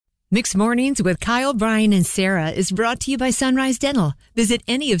Mixed Mornings with Kyle, Brian, and Sarah is brought to you by Sunrise Dental. Visit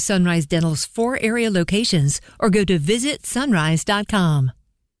any of Sunrise Dental's 4 area locations or go to visitsunrise.com.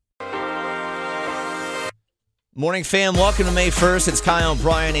 Morning, fam. Welcome to May 1st. It's Kyle,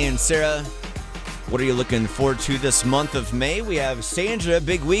 Brian, and Sarah. What are you looking forward to this month of May? We have Sandra,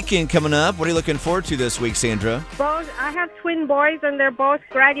 big weekend coming up. What are you looking forward to this week, Sandra? Both. I have twin boys, and they're both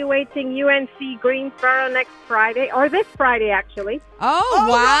graduating UNC Greensboro next Friday, or this Friday, actually. Oh,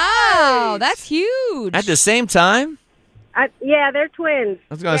 wow. Right. That's huge. At the same time? Yeah, they're twins.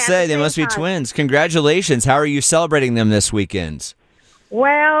 I was going to say, they must be twins. Congratulations. How are you celebrating them this weekend?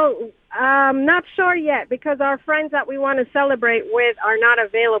 Well, not sure yet, because our friends that we want to celebrate with are not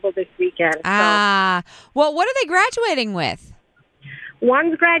available this weekend. Well, what are they graduating with?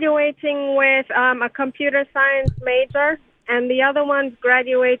 One's graduating with a computer science major, and the other one's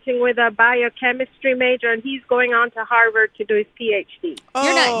graduating with a biochemistry major, and he's going on to Harvard to do his PhD.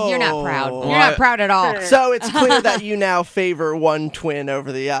 You're not proud. You're not proud at all. So it's clear that you now favor one twin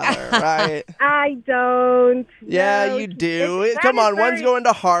over the other, right? I don't. Yeah, no. you do. Come on, one's going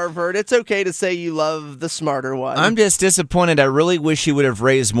to Harvard. It's okay to say you love the smarter one. I'm just disappointed. I really wish you would have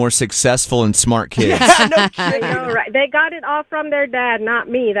raised more successful and smart kids. Yeah, no kidding. I know, right? They got it all from their dad, not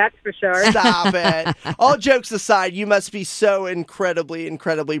me, that's for sure. Stop it. All jokes aside, you must be so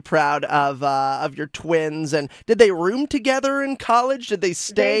incredibly proud of your twins. And did they room together in college? Did they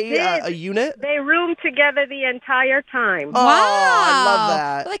stay a unit? They roomed together the entire time. Oh, Wow. I love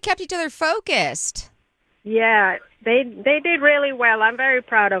that. Well, they kept each other focused. Yeah, they did really well. I'm very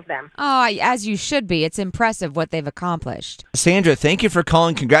proud of them. Oh, as you should be. It's impressive what they've accomplished. Sandra, thank you for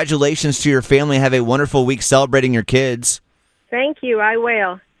calling. Congratulations to your family. Have a wonderful week celebrating your kids. Thank you. I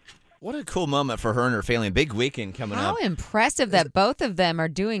will. What a cool moment for her and her family. Big weekend coming up. How impressive that both of them are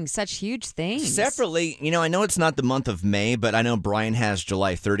doing such huge things. Separately, I know it's not the month of May, but I know Brian has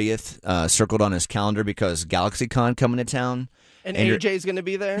July 30th circled on his calendar because GalaxyCon coming to town. And AJ's going to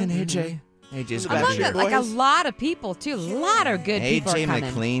be there? And AJ. AJ's I love that. Like a lot of people, too. A lot of good people are coming. AJ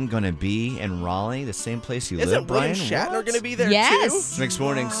McLean going to be in Raleigh, the same place you live, Isn't Brian? William Shatner going to be there, yes. too? Mixed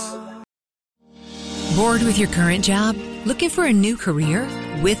Mornings. Bored with your current job? Looking for a new career?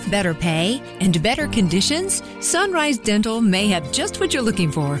 With better pay and better conditions? Sunrise Dental may have just what you're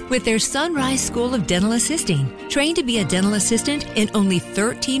looking for with their Sunrise School of Dental Assisting. Trained to be a dental assistant in only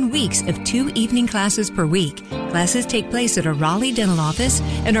 13 weeks of 2 evening classes per week. Classes take place at a Raleigh dental office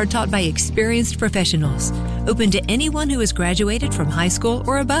and are taught by experienced professionals. Open to anyone who has graduated from high school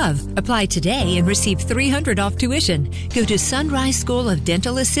or above. Apply today and receive $300 off tuition. Go to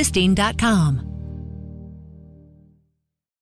sunriseschoolofdentalassisting.com.